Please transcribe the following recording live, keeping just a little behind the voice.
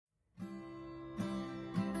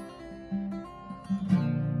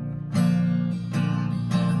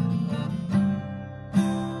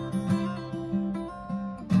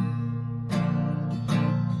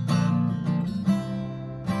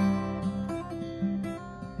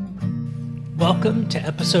Welcome to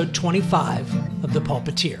episode 25 of The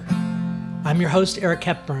Pulpiteer. I'm your host, Eric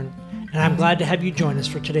Hepburn, and I'm glad to have you join us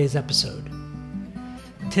for today's episode.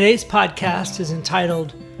 Today's podcast is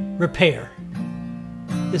entitled Repair.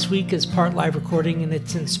 This week is part live recording, and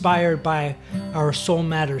it's inspired by our Soul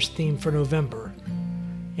Matters theme for November,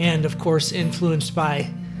 and of course influenced by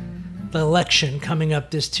the election coming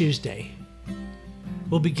up this Tuesday.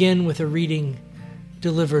 We'll begin with a reading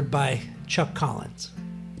delivered by Chuck Collins.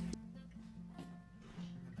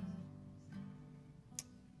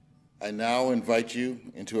 I now invite you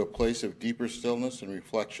into a place of deeper stillness and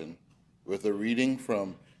reflection with a reading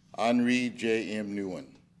from Henri J. M. Nguyen.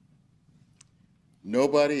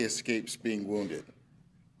 Nobody escapes being wounded.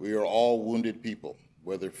 We are all wounded people,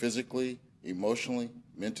 whether physically, emotionally,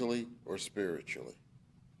 mentally, or spiritually.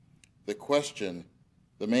 The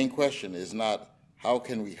main question is not how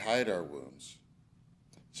can we hide our wounds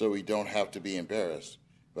so we don't have to be embarrassed,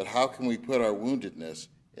 but how can we put our woundedness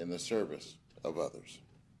in the service of others?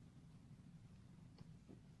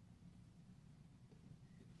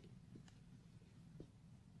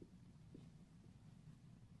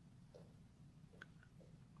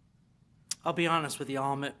 I'll be honest with you,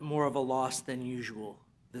 I'm at more of a loss than usual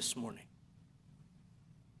this morning.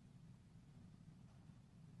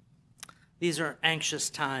 These are anxious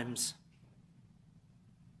times,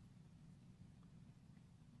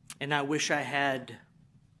 and I wish I had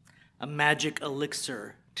a magic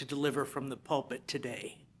elixir to deliver from the pulpit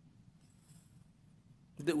today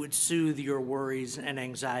that would soothe your worries and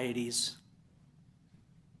anxieties.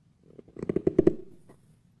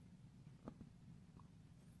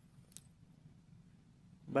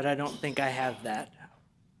 But I don't think I have that.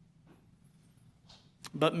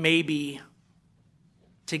 But maybe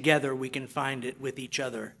together we can find it with each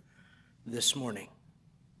other this morning.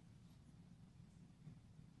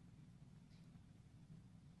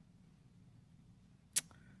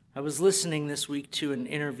 I was listening this week to an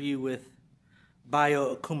interview with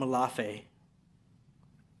Bayo Akumalafe,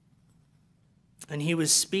 and he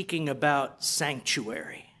was speaking about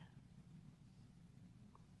sanctuary.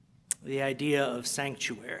 The idea of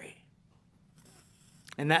sanctuary.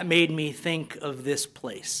 And that made me think of this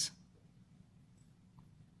place.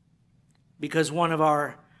 Because one of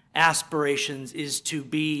our aspirations is to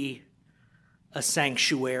be a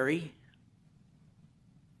sanctuary,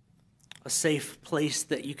 a safe place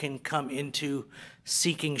that you can come into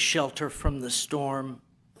seeking shelter from the storm,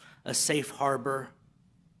 a safe harbor.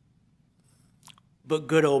 But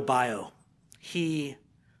good old Bayo, he,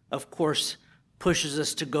 of course, pushes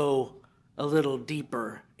us to go a little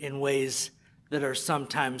deeper in ways that are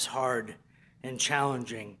sometimes hard and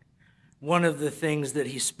challenging. One of the things that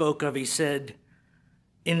he spoke of, he said,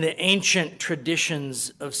 in the ancient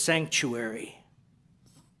traditions of sanctuary,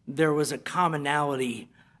 there was a commonality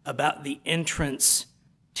about the entrance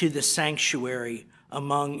to the sanctuary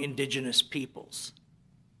among indigenous peoples.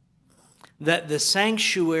 That the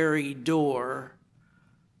sanctuary door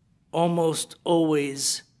almost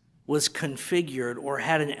always was configured or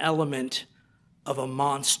had an element of a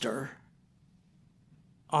monster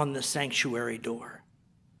on the sanctuary door.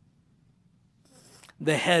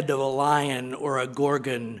 The head of a lion or a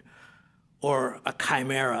gorgon or a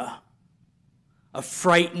chimera, a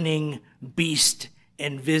frightening beast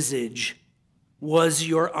and visage, was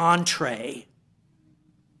your entree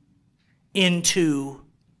into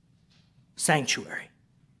sanctuary.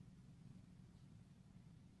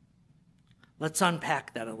 Let's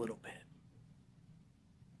unpack that a little bit.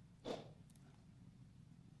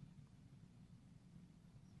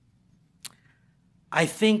 I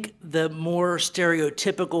think the more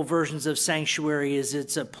stereotypical versions of sanctuary is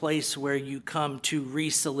it's a place where you come to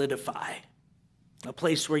re-solidify, a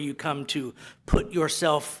place where you come to put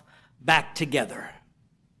yourself back together.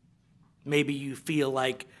 Maybe you feel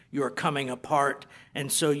like you're coming apart,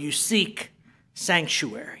 and so you seek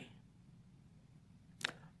sanctuary.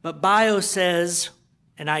 But Bayo says,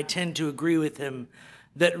 and I tend to agree with him,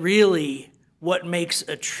 that really what makes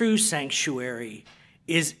a true sanctuary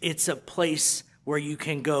is it's a place where you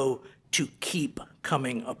can go to keep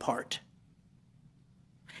coming apart.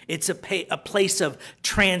 It's a place of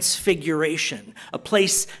transfiguration, a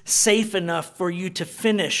place safe enough for you to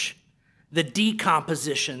finish the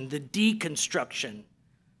decomposition, the deconstruction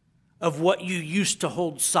of what you used to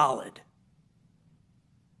hold solid.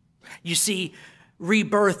 You see,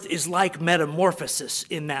 rebirth is like metamorphosis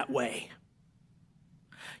in that way.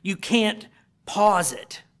 You can't pause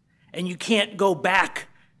it, and you can't go back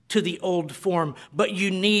to the old form, but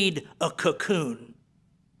you need a cocoon,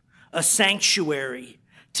 a sanctuary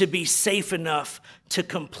to be safe enough to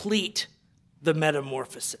complete the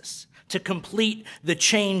metamorphosis, to complete the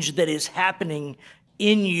change that is happening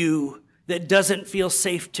in you that doesn't feel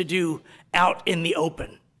safe to do out in the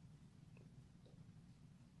open.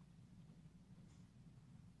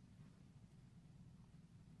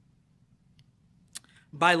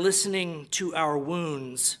 By listening to our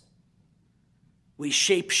wounds, we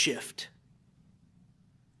shapeshift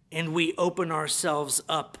and we open ourselves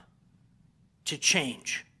up to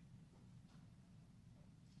change.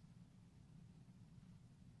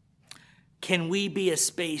 Can we be a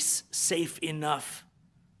space safe enough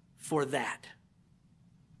for that?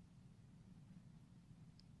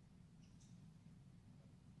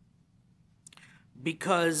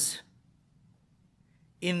 Because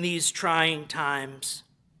in these trying times,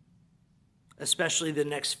 especially the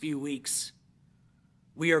next few weeks,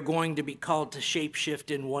 we are going to be called to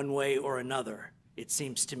shapeshift in one way or another, it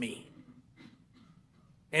seems to me.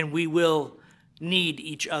 And we will need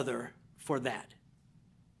each other for that.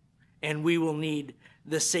 And we will need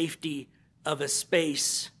the safety of a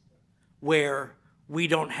space where we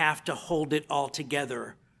don't have to hold it all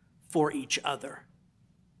together for each other.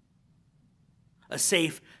 A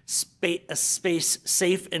space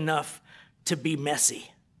safe enough to be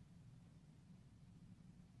messy,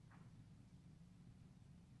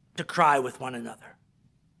 to cry with one another.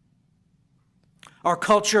 Our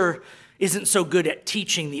culture isn't so good at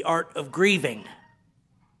teaching the art of grieving,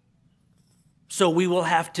 so we will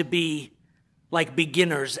have to be like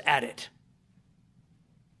beginners at it.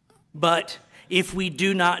 But if we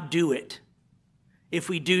do not do it, if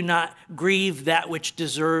we do not grieve that which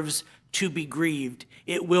deserves to be grieved,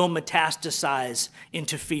 it will metastasize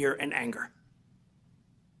into fear and anger.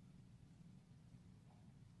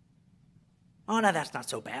 Oh, no, that's not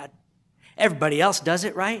so bad. Everybody else does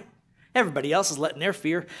it, right? Everybody else is letting their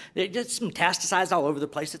fear, they just metastasize all over the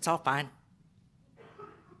place. It's all fine.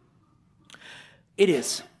 It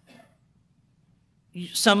is.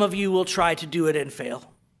 Some of you will try to do it and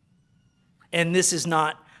fail. And this is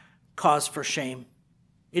not cause for shame.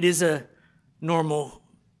 It is a normal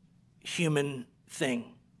human thing.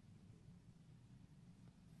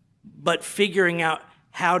 But figuring out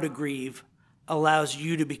how to grieve allows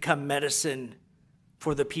you to become medicine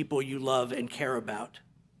for the people you love and care about.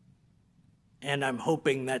 And I'm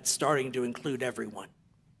hoping that's starting to include everyone.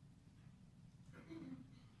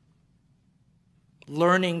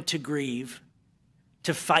 Learning to grieve,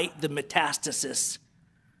 to fight the metastasis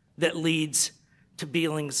that leads to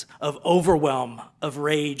feelings of overwhelm, of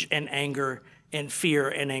rage and anger and fear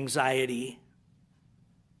and anxiety.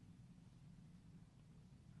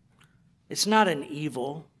 It's not an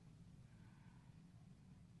evil.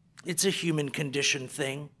 It's a human condition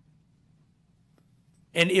thing.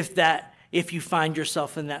 And if you find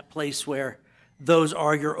yourself in that place where those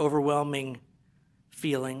are your overwhelming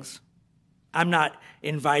feelings, I'm not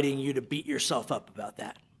inviting you to beat yourself up about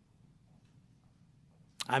that.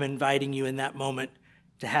 I'm inviting you in that moment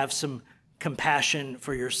to have some compassion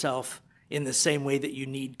for yourself in the same way that you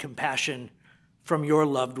need compassion from your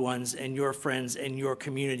loved ones and your friends and your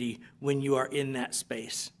community when you are in that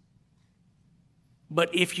space.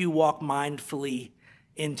 But if you walk mindfully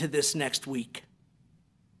into this next week,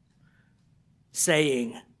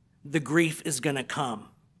 saying, the grief is going to come,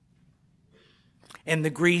 and the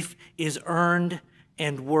grief is earned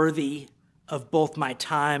and worthy of both my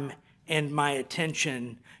time and my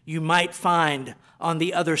attention, you might find on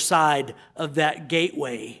the other side of that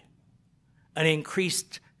gateway an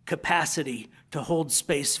increased capacity to hold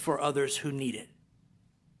space for others who need it.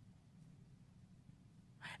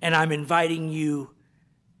 And I'm inviting you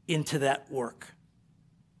into that work.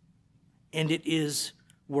 And it is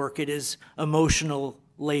work. It is emotional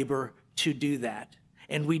labor to do that.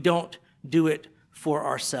 And we don't do it for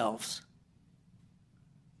ourselves.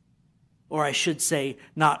 Or I should say,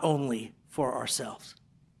 not only for ourselves.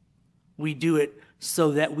 We do it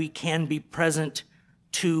so that we can be present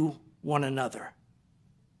to one another.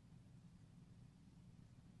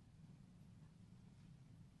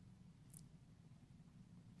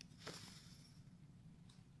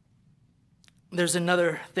 There's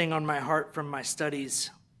another thing on my heart from my studies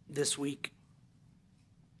this week.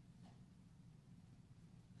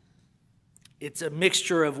 It's a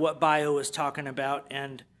mixture of what Bio was talking about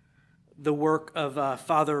and the work of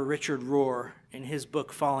Father Richard Rohr in his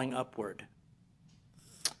book, Falling Upward.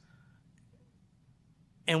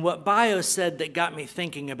 And what Bio said that got me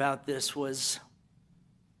thinking about this was,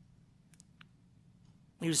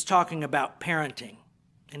 he was talking about parenting.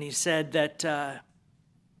 And he said that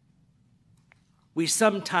we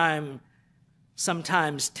sometimes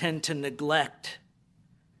tend to neglect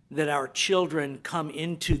that our children come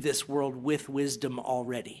into this world with wisdom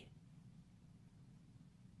already.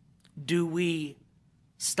 Do we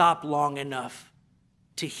stop long enough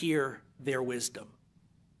to hear their wisdom?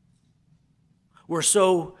 We're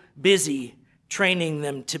so busy training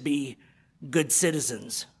them to be good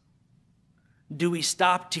citizens. Do we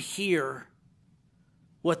stop to hear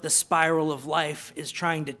what the spiral of life is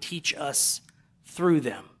trying to teach us through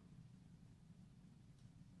them?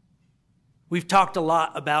 We've talked a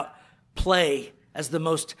lot about play as the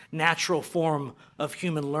most natural form of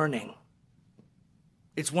human learning.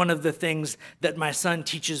 It's one of the things that my son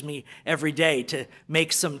teaches me every day, to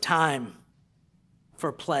make some time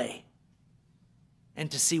for play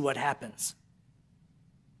and to see what happens.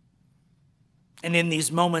 And in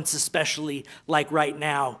these moments, especially like right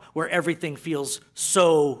now, where everything feels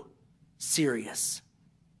so serious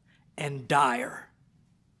and dire,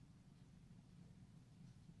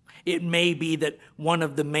 it may be that one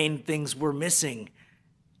of the main things we're missing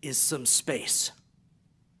is some space.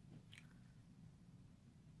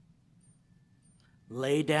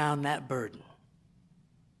 Lay down that burden.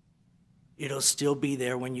 It'll still be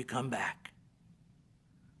there when you come back.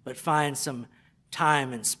 But find some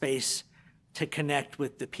time and space to connect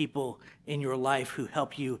with the people in your life who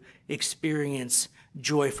help you experience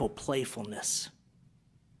joyful playfulness.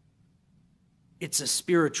 It's a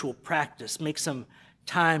spiritual practice. Make some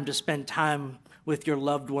time to spend time with your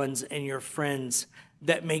loved ones and your friends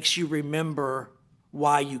that makes you remember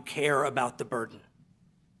why you care about the burden.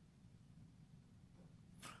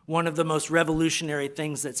 One of the most revolutionary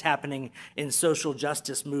things that's happening in social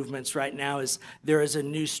justice movements right now is there is a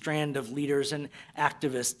new strand of leaders and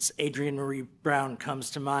activists, Adrienne Marie Brown comes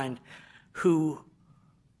to mind, who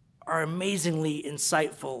are amazingly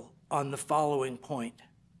insightful on the following point.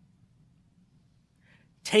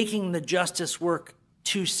 Taking the justice work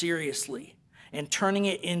too seriously and turning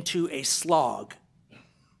it into a slog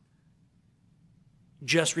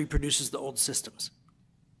just reproduces the old systems.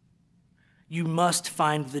 You must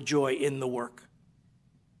find the joy in the work.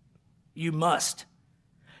 You must.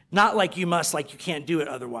 Not like you must, like you can't do it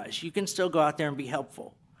otherwise. You can still go out there and be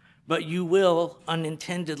helpful. But you will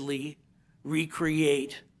unintendedly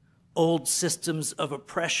recreate old systems of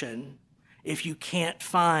oppression if you can't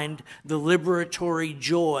find the liberatory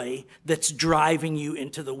joy that's driving you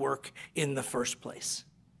into the work in the first place.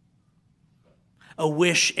 A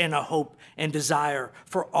wish and a hope and desire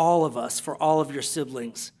for all of us, for all of your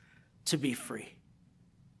siblings, to be free.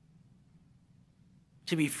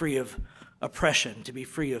 To be free of oppression, to be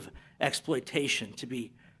free of exploitation, to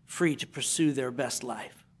be free to pursue their best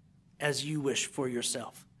life as you wish for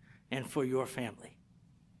yourself and for your family.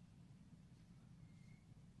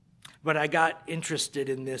 But I got interested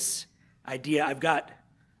in this idea. I've got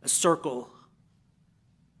a circle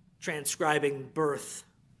transcribing birth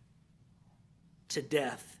to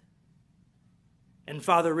death. And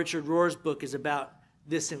Father Richard Rohr's book is about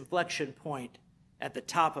this inflection point at the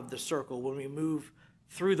top of the circle when we move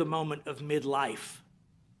through the moment of midlife.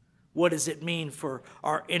 What does it mean for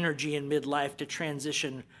our energy in midlife to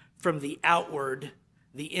transition from the outward,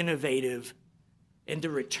 the innovative, and to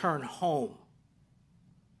return home?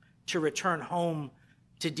 To return home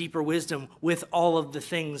to deeper wisdom with all of the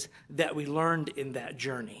things that we learned in that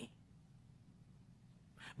journey.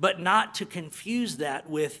 But not to confuse that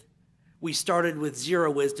with, we started with zero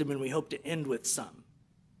wisdom and we hope to end with some.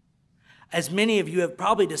 As many of you have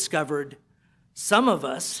probably discovered, some of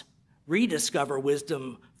us rediscover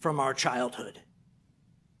wisdom from our childhood.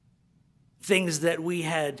 Things that we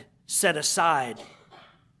had set aside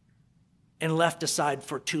and left aside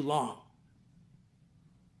for too long.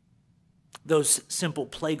 Those simple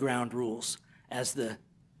playground rules, as the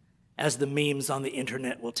memes on the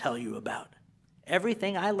internet will tell you about.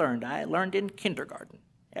 Everything I learned in kindergarten.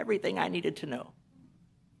 Everything I needed to know.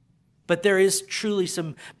 But there is truly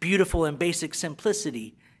some beautiful and basic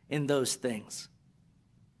simplicity in those things.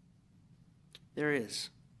 There is.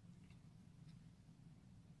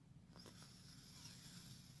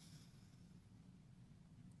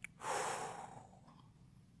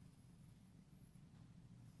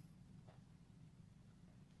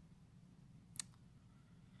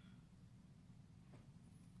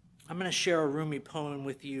 I'm going to share a Rumi poem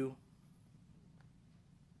with you.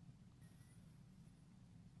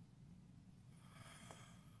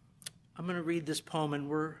 I'm going to read this poem, and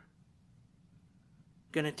we're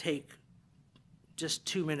going to take just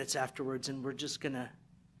 2 minutes afterwards, and we're just going to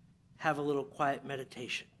have a little quiet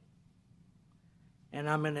meditation. And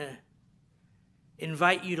I'm going to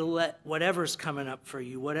invite you to let whatever's coming up for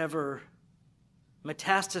you, whatever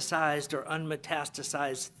metastasized or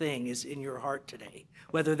unmetastasized thing is in your heart today,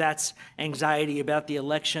 whether that's anxiety about the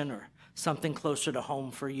election or something closer to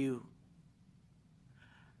home for you,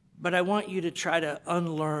 But I want you to try to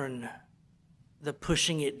unlearn the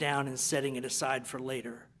pushing it down and setting it aside for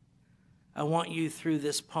later. I want you through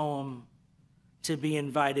this poem to be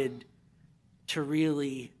invited to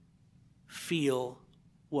really feel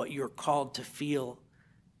what you're called to feel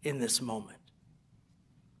in this moment.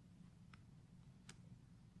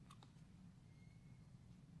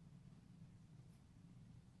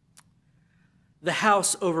 The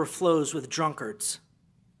house overflows with drunkards,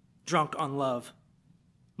 drunk on love.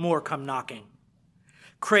 More come knocking.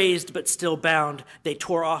 Crazed but still bound, they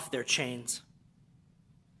tore off their chains.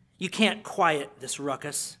 You can't quiet this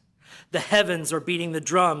ruckus. The heavens are beating the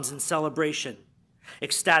drums in celebration.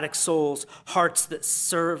 Ecstatic souls, hearts that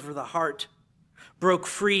serve the heart, broke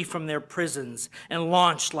free from their prisons and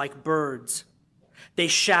launched like birds. They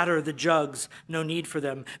shatter the jugs, no need for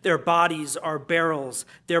them. Their bodies are barrels,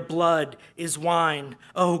 their blood is wine.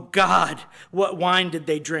 Oh God, what wine did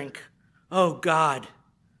they drink? Oh God,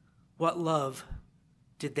 what love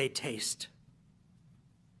did they taste?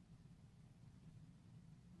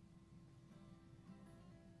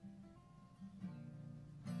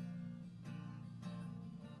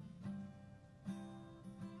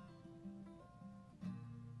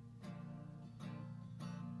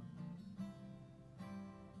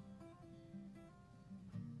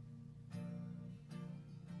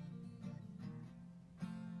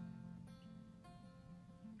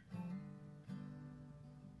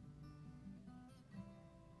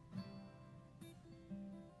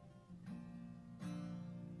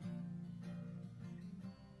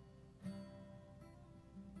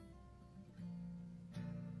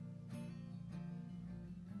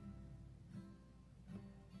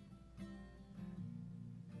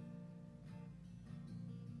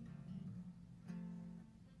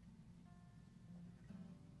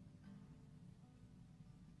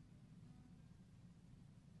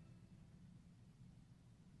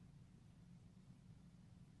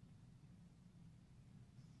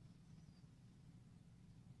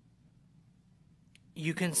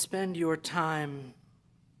 You can spend your time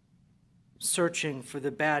searching for the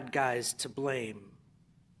bad guys to blame,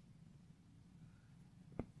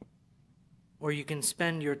 or you can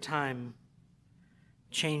spend your time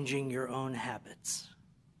changing your own habits.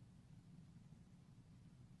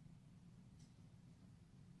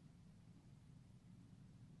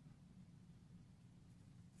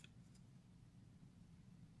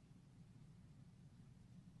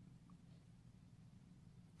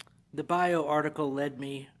 The bio article led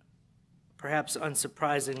me, perhaps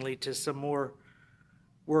unsurprisingly, to some more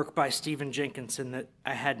work by Stephen Jenkinson that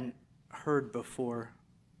I hadn't heard before.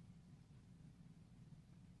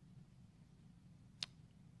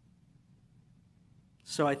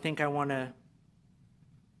 So I think I want to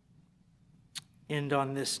end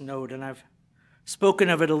on this note, and I've spoken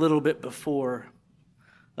of it a little bit before,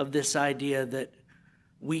 of this idea that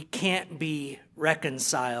we can't be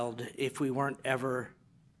reconciled if we weren't ever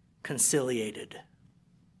conciliated.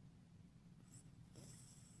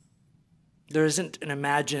 There isn't an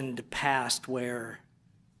imagined past where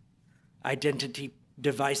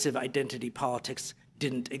divisive identity politics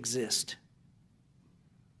didn't exist.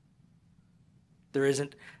 There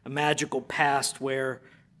isn't a magical past where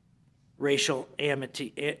racial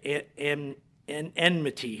enmity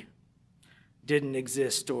didn't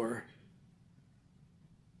exist, or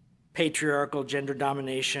patriarchal gender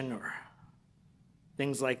domination, or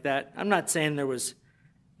things like that. I'm not saying there was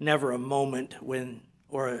never a moment when,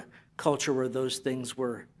 or a culture where those things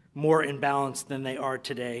were more imbalanced than they are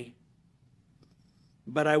today.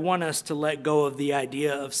 But I want us to let go of the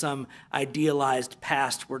idea of some idealized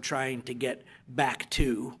past we're trying to get back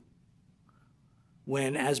to,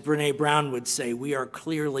 when, as Brene Brown would say, we are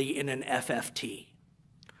clearly in an FFT,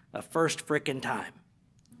 a first frickin' time.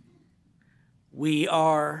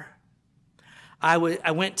 I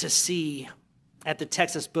went to see, at the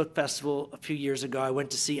Texas Book Festival a few years ago, I went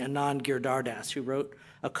to see Anand Giridharadas, who wrote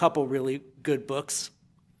a couple really good books.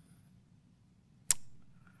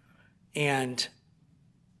 And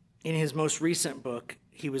in his most recent book,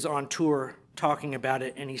 he was on tour talking about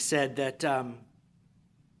it, and he said that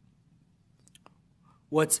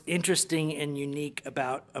what's interesting and unique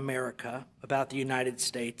about America, about the United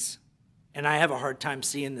States, and I have a hard time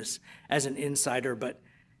seeing this as an insider, but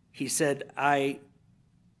he said, I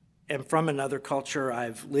am from another culture.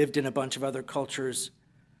 I've lived in a bunch of other cultures.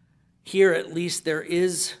 Here, at least, there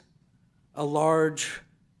is a large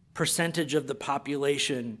percentage of the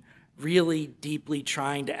population really deeply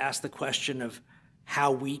trying to ask the question of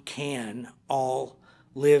how we can all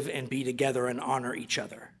live and be together and honor each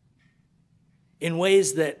other in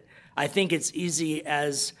ways that I think it's easy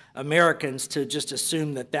as Americans to just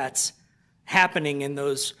assume that that's happening in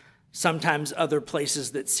those sometimes other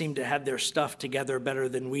places that seem to have their stuff together better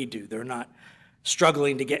than we do. They're not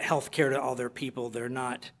struggling to get health care to all their people. They're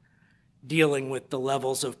not dealing with the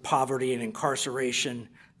levels of poverty and incarceration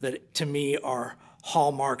that, to me, are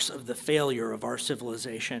hallmarks of the failure of our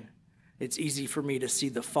civilization. It's easy for me to see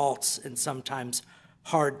the faults and sometimes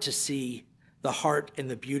hard to see the heart and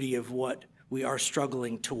the beauty of what we are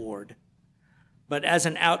struggling toward. But as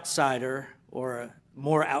an outsider, or a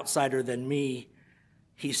more outsider than me,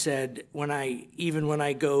 he said, even when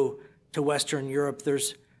I go to Western Europe,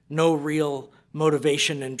 there's no real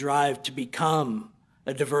motivation and drive to become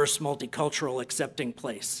a diverse, multicultural, accepting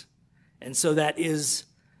place. And so that is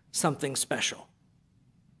something special.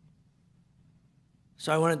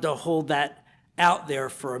 So I wanted to hold that out there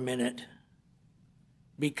for a minute,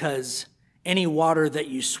 because any water that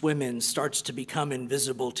you swim in starts to become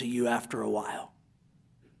invisible to you after a while.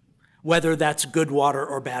 Whether that's good water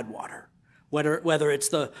or bad water, whether it's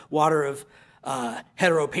the water of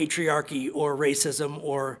heteropatriarchy or racism,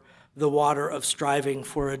 or the water of striving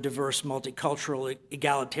for a diverse, multicultural,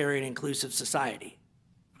 egalitarian, inclusive society.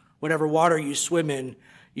 Whatever water you swim in,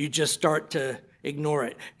 you just start to ignore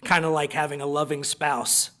it. Kind of like having a loving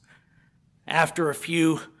spouse. After a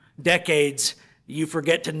few decades, you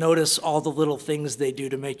forget to notice all the little things they do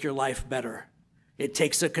to make your life better. It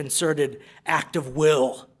takes a concerted act of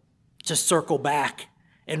will to circle back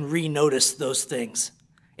and re-notice those things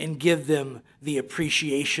and give them the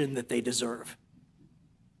appreciation that they deserve.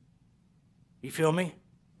 You feel me?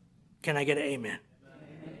 Can I get an amen?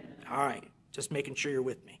 Amen. All right, just making sure you're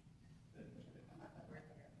with me.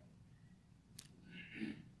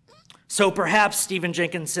 So perhaps Stephen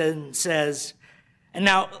Jenkinson says, and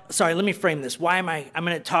now, sorry, let me frame this. I'm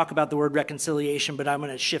going to talk about the word reconciliation, but I'm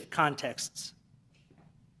going to shift contexts.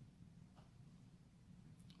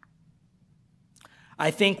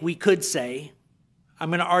 I think we could say, I'm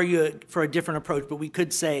going to argue for a different approach, but we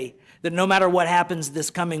could say that no matter what happens this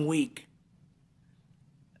coming week,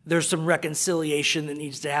 there's some reconciliation that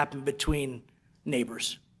needs to happen between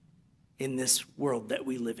neighbors in this world that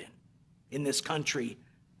we live in this country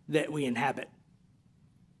that we inhabit.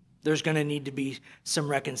 There's going to need to be some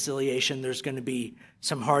reconciliation. There's going to be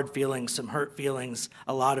some hard feelings, some hurt feelings,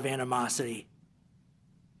 a lot of animosity.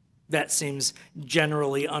 That seems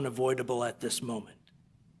generally unavoidable at this moment.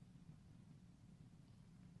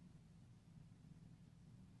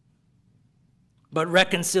 But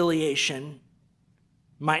reconciliation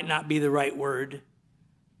might not be the right word,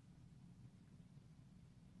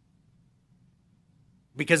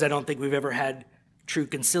 because I don't think we've ever had true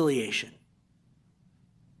conciliation.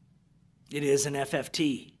 It is an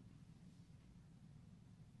FFT.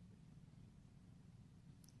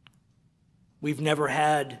 We've never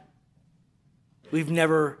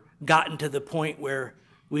gotten to the point where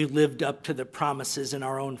we lived up to the promises in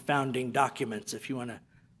our own founding documents, if you want to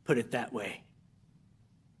put it that way.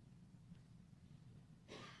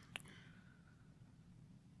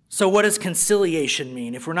 So what does conciliation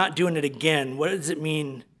mean? If we're not doing it again, what does it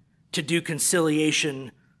mean to do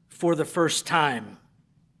conciliation for the first time?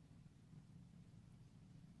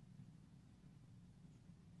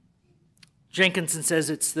 Jenkinson says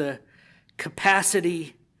it's the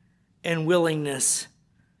capacity and willingness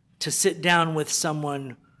to sit down with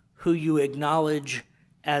someone who you acknowledge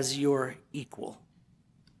as your equal.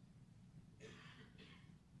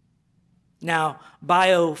 Now,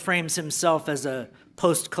 Bio frames himself as a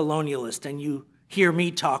post-colonialist, and you hear me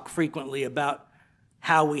talk frequently about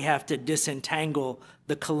how we have to disentangle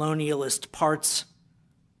the colonialist parts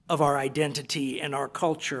of our identity and our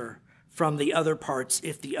culture from the other parts,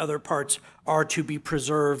 if the other parts are to be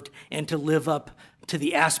preserved and to live up to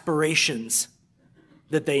the aspirations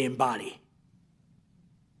that they embody.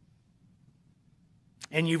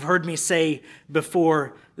 And you've heard me say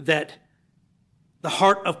before that the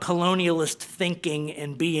heart of colonialist thinking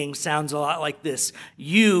and being sounds a lot like this.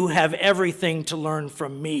 You have everything to learn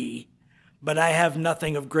from me, but I have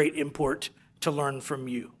nothing of great import to learn from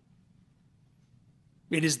you.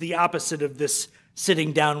 It is the opposite of this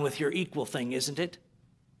sitting down with your equal thing, isn't it?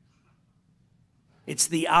 It's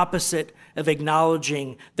the opposite of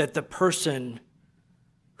acknowledging that the person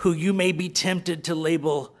who you may be tempted to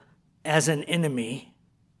label as an enemy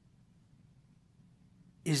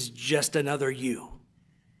is just another you,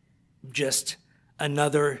 just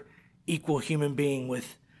another equal human being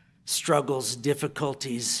with struggles,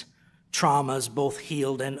 difficulties, traumas, both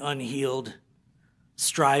healed and unhealed,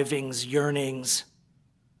 strivings, yearnings,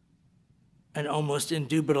 an almost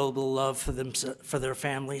indubitable love for them, for their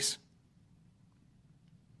families.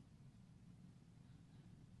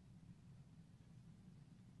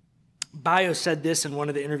 Bio said this in one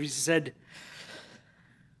of the interviews. He said,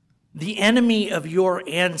 The enemy of your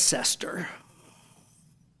ancestor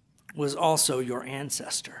was also your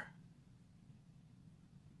ancestor.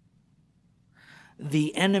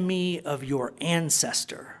 The enemy of your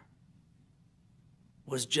ancestor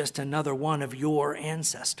was just another one of your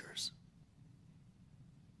ancestors.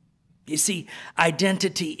 You see,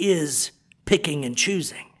 identity is picking and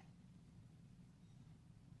choosing.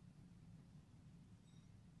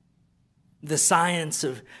 The science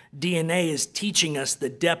of DNA is teaching us the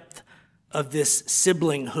depth of this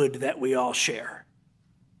siblinghood that we all share.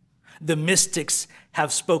 The mystics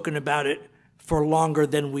have spoken about it for longer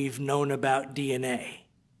than we've known about DNA.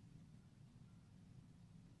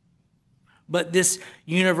 But this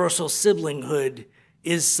universal siblinghood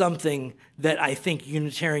is something that I think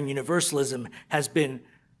Unitarian Universalism has been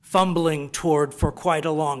fumbling toward for quite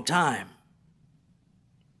a long time.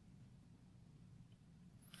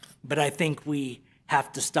 But I think we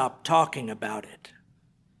have to stop talking about it.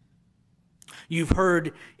 You've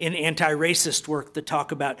heard in anti-racist work the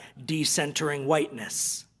talk about decentering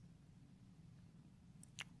whiteness.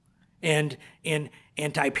 And in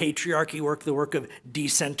anti-patriarchy work, the work of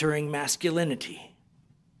decentering masculinity.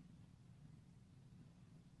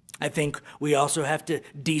 I think we also have to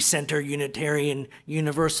decenter Unitarian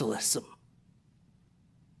Universalism.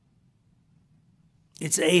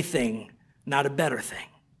 It's a thing, not a better thing.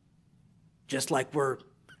 Just like we're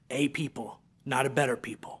a people, not a better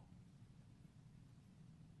people.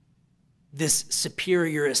 This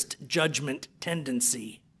superiorist judgment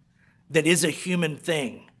tendency that is a human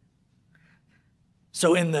thing.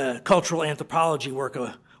 So in the cultural anthropology work,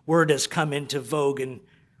 a word has come into vogue, and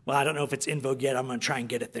well, I don't know if it's in vogue yet. I'm going to try and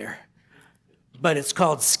get it there. But it's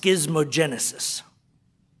called schismogenesis.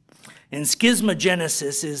 And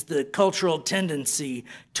schismogenesis is the cultural tendency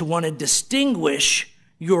to want to distinguish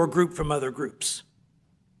your group from other groups.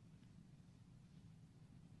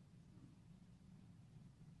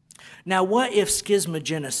 Now, what if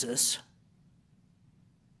schismogenesis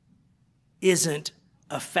isn't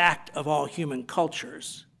a fact of all human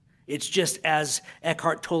cultures? It's just, as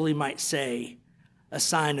Eckhart Tolle might say, a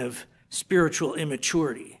sign of spiritual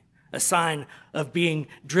immaturity, a sign of being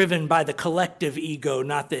driven by the collective ego,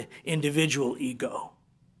 not the individual ego.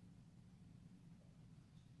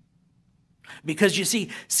 Because you see,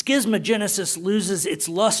 schismogenesis loses its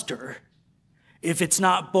luster if it's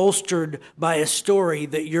not bolstered by a story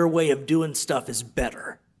that your way of doing stuff is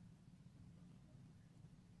better.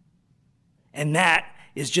 And that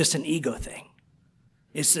is just an ego thing.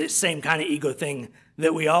 It's the same kind of ego thing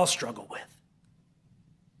that we all struggle with.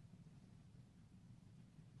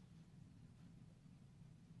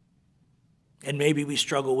 And maybe we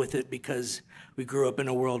struggle with it because we grew up in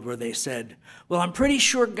a world where they said, well, I'm pretty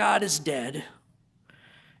sure God is dead,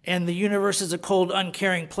 and the universe is a cold,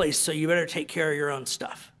 uncaring place, so you better take care of your own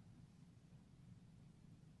stuff.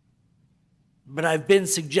 But I've been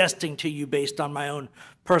suggesting to you, based on my own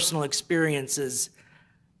personal experiences,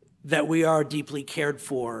 that we are deeply cared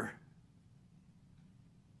for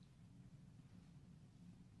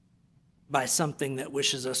by something that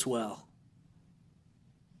wishes us well.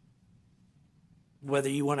 Whether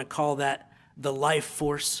you want to call that the life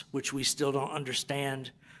force, which we still don't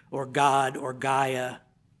understand, or God, or Gaia.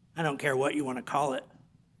 I don't care what you want to call it,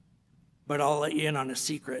 but I'll let you in on a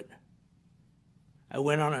secret. I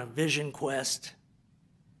went on a vision quest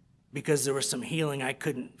because there was some healing I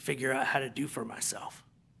couldn't figure out how to do for myself.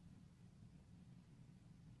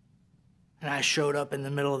 And I showed up in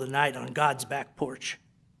the middle of the night on God's back porch.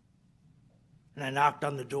 And I knocked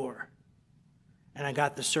on the door. And I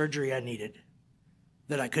got the surgery I needed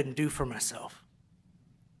that I couldn't do for myself.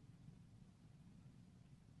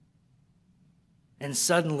 And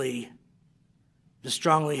suddenly, the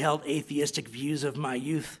strongly held atheistic views of my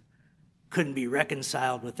youth couldn't be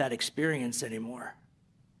reconciled with that experience anymore.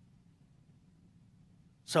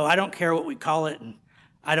 So I don't care what we call it, and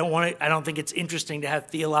I don't think it's interesting to have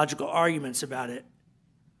theological arguments about it.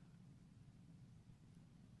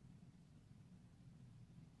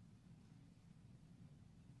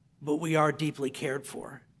 But we are deeply cared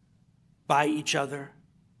for by each other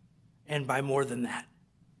and by more than that.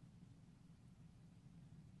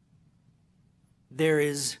 There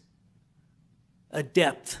is a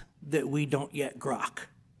depth that we don't yet grok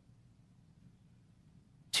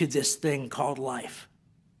to this thing called life.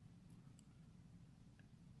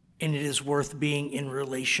 And it is worth being in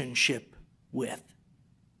relationship with.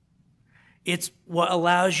 It's what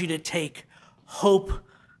allows you to take hope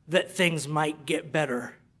that things might get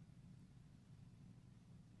better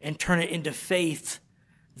and turn it into faith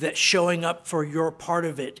that showing up for your part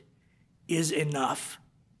of it is enough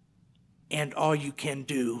and all you can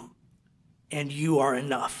do, and you are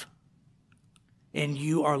enough. and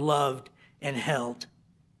you are loved and held.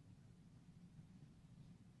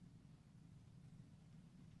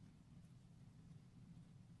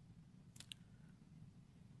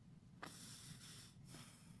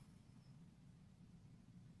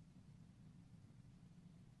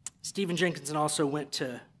 Stephen Jenkinson also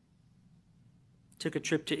took a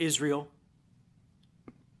trip to Israel.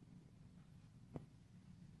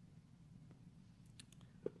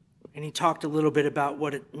 And he talked a little bit about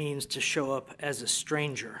what it means to show up as a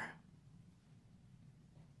stranger.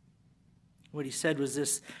 What he said was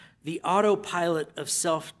this: the autopilot of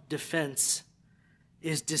self-defense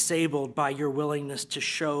is disabled by your willingness to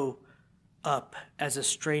show up as a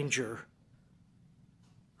stranger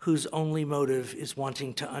whose only motive is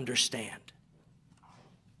wanting to understand.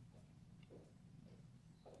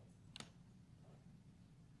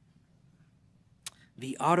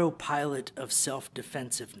 The autopilot of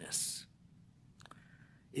self-defensiveness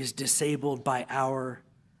is disabled by our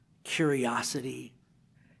curiosity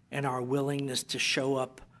and our willingness to show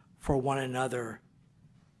up for one another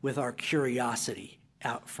with our curiosity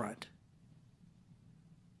out front.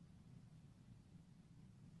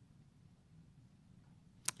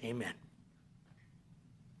 Amen.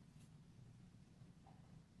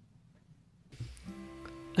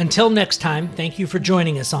 Until next time, thank you for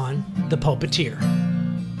joining us on The Pulpiteer.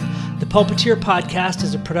 The Pulpiteer podcast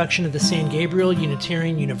is a production of the San Gabriel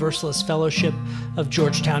Unitarian Universalist Fellowship of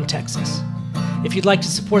Georgetown, Texas. If you'd like to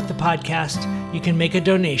support the podcast, you can make a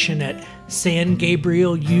donation at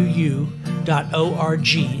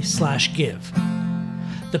sangabrieluu.org/give.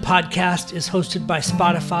 The podcast is hosted by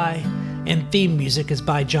Spotify, and theme music is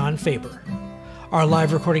by John Faber. Our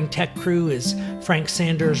live recording tech crew is Frank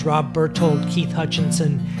Sanders, Rob Berthold, Keith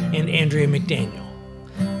Hutchinson, and Andrea McDaniel.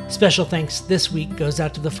 Special thanks this week goes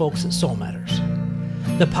out to the folks at Soul Matters.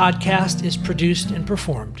 The podcast is produced and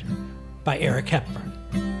performed by Eric Hepburn.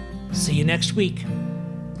 See you next week.